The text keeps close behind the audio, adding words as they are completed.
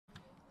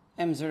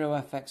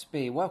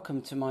M0FXB,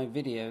 welcome to my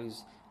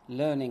videos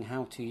learning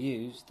how to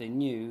use the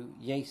new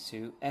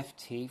YAESU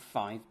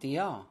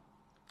FT5DR.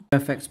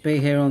 FXB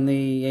here on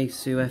the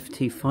YAESU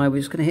FT5. We're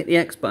just going to hit the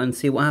X button and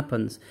see what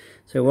happens.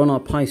 So we're on our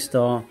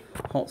Pi-Star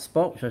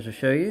hotspot, which I shall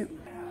show you.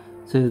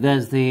 So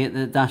there's the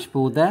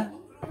dashboard there.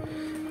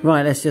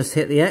 Right, let's just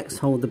hit the X,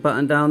 hold the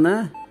button down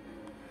there.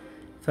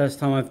 First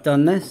time I've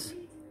done this.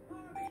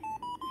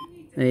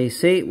 There you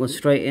see, we're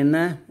straight in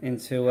there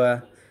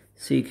into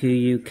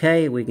CQ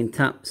UK. We can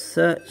tap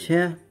search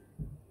here.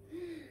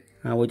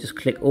 We'll just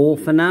click all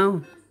for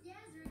now.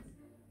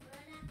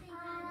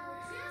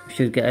 We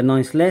should get a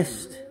nice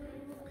list.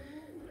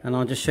 And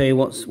I'll just show you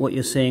what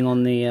you're seeing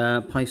on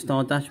the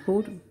Pi-Star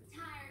dashboard.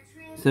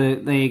 So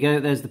there you go,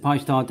 there's the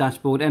Pi-Star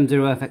dashboard,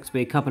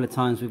 M0FXB. A couple of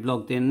times we've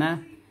logged in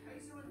there.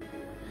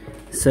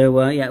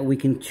 So yeah, we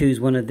can choose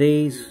one of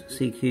these,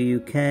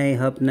 CQ UK,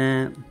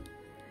 HubNet,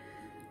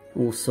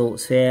 all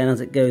sorts here. And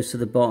as it goes to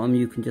the bottom,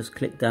 you can just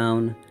click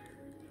down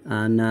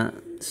and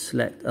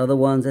select other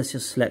ones. Let's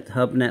just select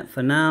HubNet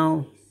for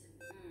now.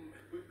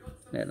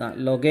 Let that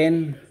log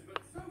in.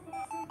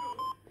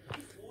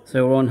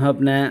 So we're on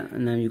HubNet,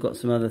 and then you've got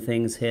some other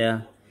things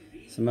here,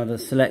 some other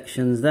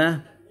selections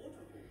there.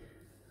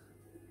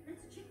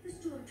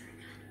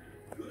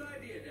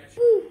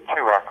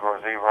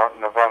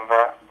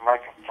 November,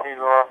 Mike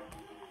Kilo,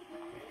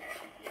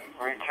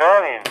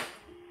 returning.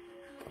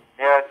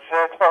 Yeah,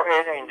 it's about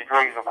 18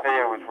 degrees up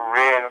here with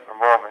rain at the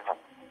moment.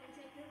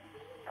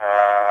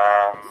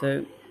 So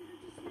and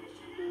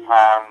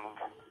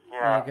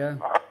yeah, there you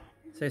go.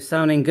 So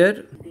sounding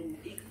good.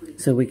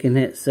 So we can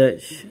hit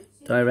search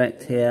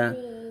direct here,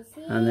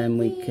 and then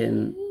we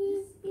can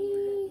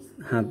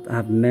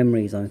have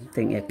memories, I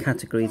think, yeah,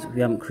 categories that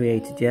we haven't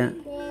created yet.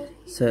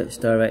 Search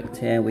direct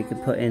here. We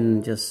could put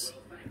in just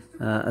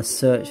a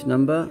search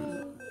number.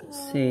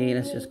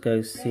 Let's just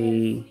go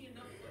CT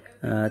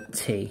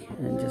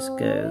and just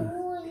go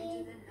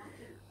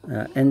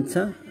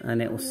enter,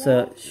 and it will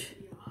search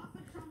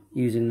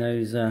using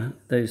those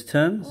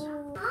terms.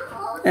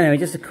 Anyway,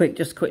 just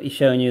quickly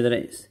showing you that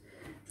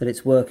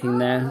it's working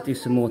there. Do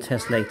some more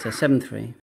tests later. 7.3.